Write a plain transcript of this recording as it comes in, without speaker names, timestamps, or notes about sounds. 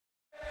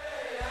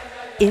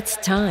It's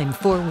time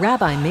for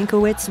Rabbi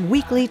Minkowicz's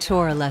Weekly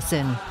Torah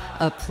Lesson,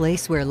 a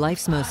place where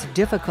life's most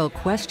difficult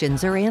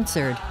questions are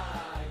answered.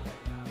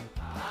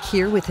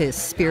 Here with his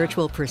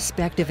spiritual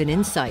perspective and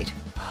insight,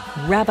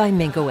 Rabbi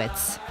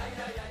Minkowicz.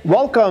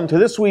 Welcome to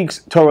this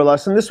week's Torah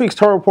lesson. This week's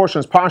Torah portion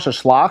is Parsha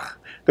Shlach.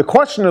 The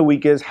question of the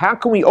week is, how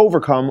can we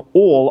overcome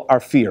all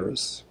our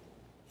fears?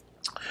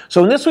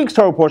 So in this week's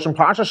Torah portion,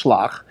 Parsha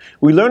Shlach,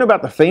 we learn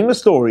about the famous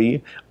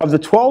story of the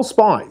 12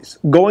 spies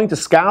going to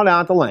scout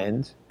out the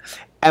land.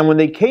 And when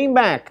they came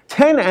back,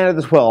 10 out of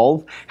the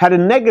 12 had a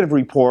negative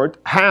report,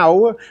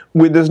 how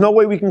there's no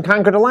way we can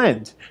conquer the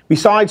land,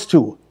 besides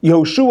two,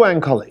 Yehoshua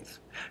and Caleb.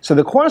 So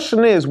the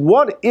question is,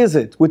 what is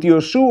it with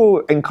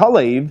Yehoshua and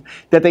Caleb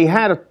that they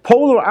had a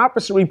polar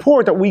opposite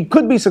report that we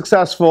could be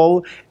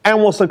successful and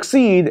will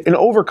succeed in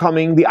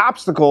overcoming the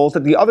obstacles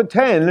that the other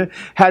 10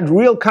 had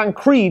real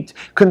concrete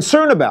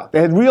concern about,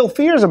 they had real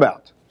fears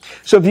about?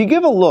 So if you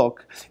give a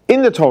look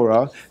in the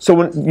Torah, so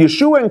when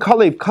Yehoshua and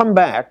Caleb come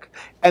back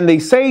and they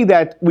say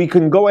that we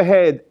can go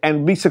ahead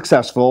and be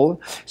successful,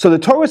 so the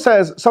Torah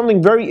says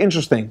something very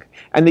interesting,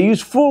 and they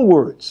use 4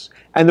 words.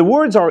 And the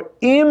words are,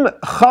 Im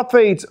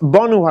chafetz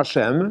banu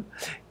Hashem,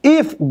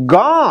 if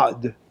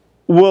God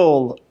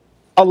will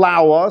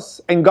allow us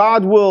and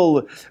God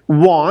will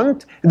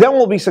want, then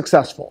we'll be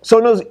successful. So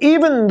it knows,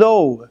 even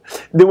though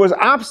there was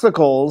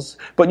obstacles,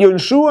 but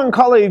Yehoshua and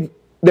Caleb,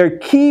 their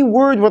key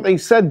word, what they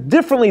said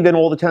differently than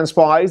all the 10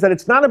 spies, that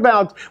it's not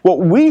about what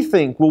we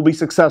think will be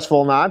successful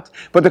or not,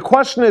 but the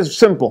question is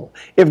simple.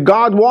 If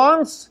God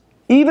wants,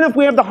 even if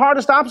we have the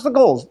hardest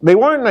obstacles, they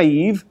weren't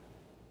naive,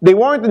 they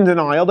weren't in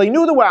denial, they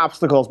knew there were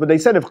obstacles, but they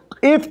said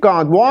if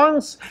God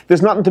wants,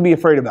 there's nothing to be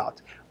afraid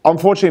about.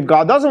 Unfortunately, if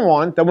God doesn't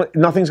want, then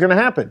nothing's going to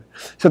happen.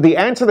 So the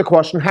answer to the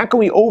question, how can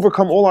we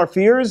overcome all our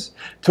fears?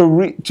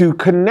 To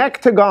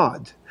connect to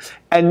God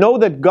and know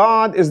that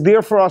God is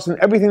there for us in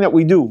everything that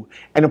we do.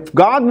 And if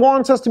God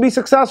wants us to be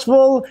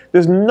successful,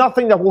 there's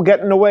nothing that will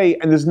get in the way,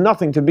 and there's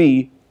nothing to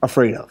be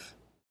afraid of.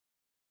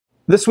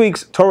 This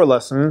week's Torah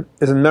lesson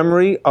is in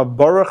memory of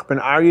Baruch ben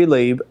Aryeh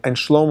Leib and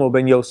Shlomo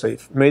Ben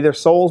Yosef. May their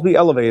souls be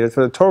elevated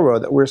for the Torah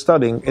that we're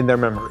studying in their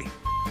memory.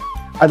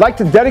 I'd like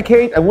to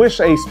dedicate and wish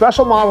a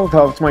special mazel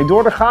tov to my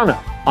daughter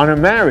Chana on her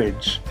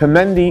marriage to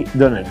Mendy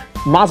Dunin.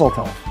 Mazel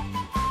tov.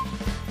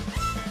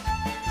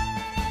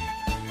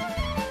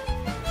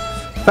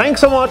 Thanks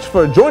so much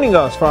for joining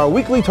us for our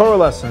weekly Torah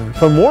lesson.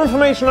 For more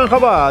information on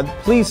Chabad,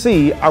 please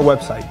see our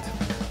website.